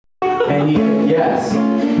And he said yes.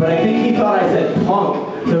 But I think he thought I said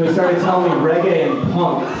punk, so he started telling me reggae and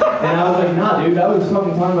punk. And I was like, nah, dude, I was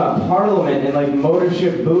fucking talking about Parliament and like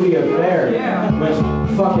Motorship Booty Affair. Yeah. Which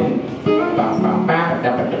fucking...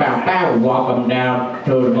 Welcome down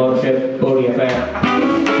to the Motorship Booty Affair.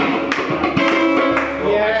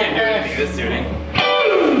 Yeah. I can't do anything this tuning.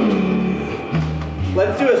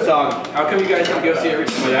 Let's do a song. How come you guys don't go see it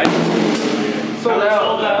recently? Sold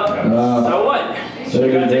out. So what? So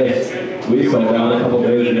you got tickets. We sold out a couple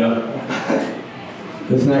days ago.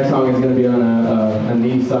 This next song is going to be on a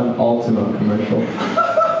Nissan Altima commercial.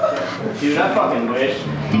 Dude, I fucking wish.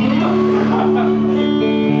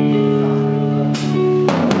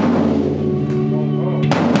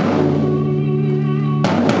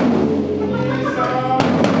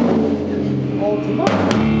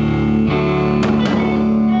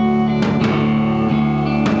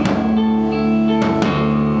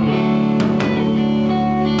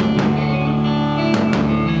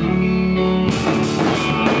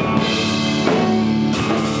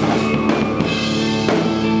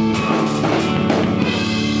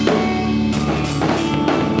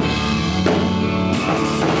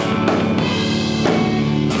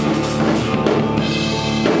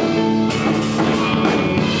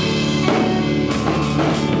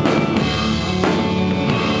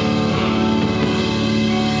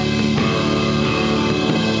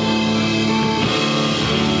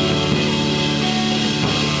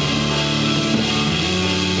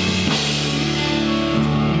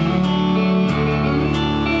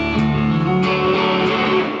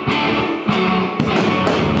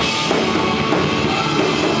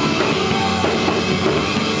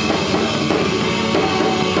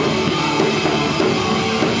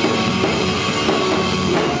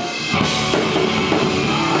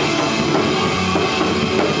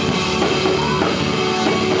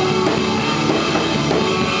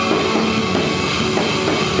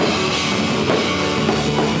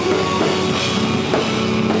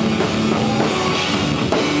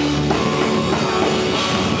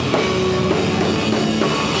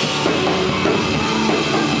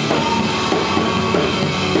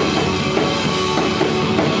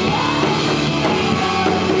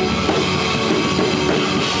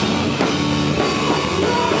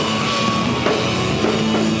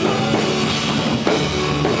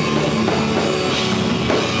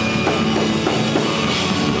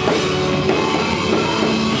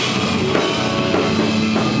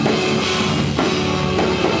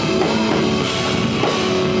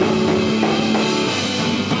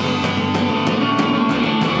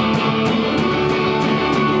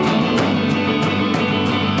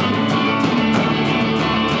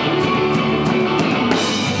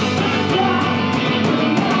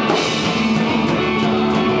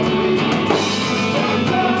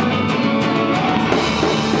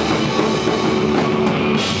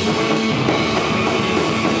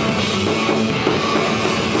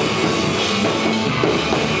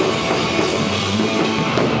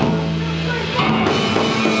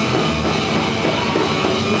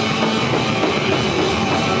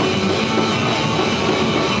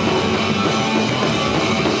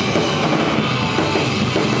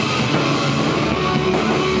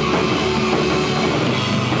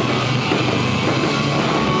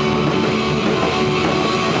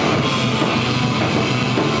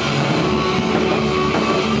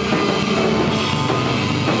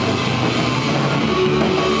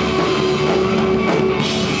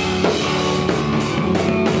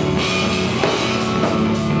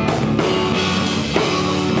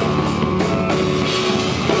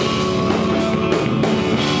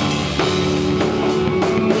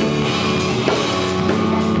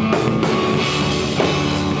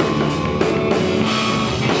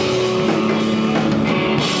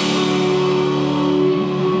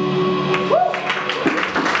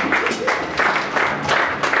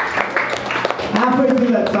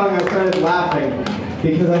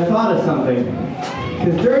 Because I thought of something.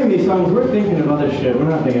 Because during these songs, we're thinking of other shit. We're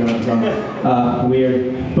not thinking of songs.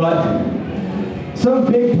 Weird. But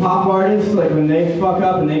some big pop artists, like when they fuck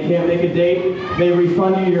up and they can't make a date, they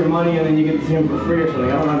refund you your money and then you get to see them for free or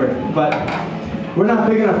something. I don't remember. But we're not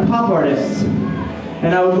big enough pop artists.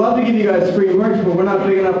 And I would love to give you guys free merch, but we're not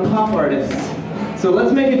big enough pop artists. So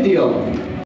let's make a deal.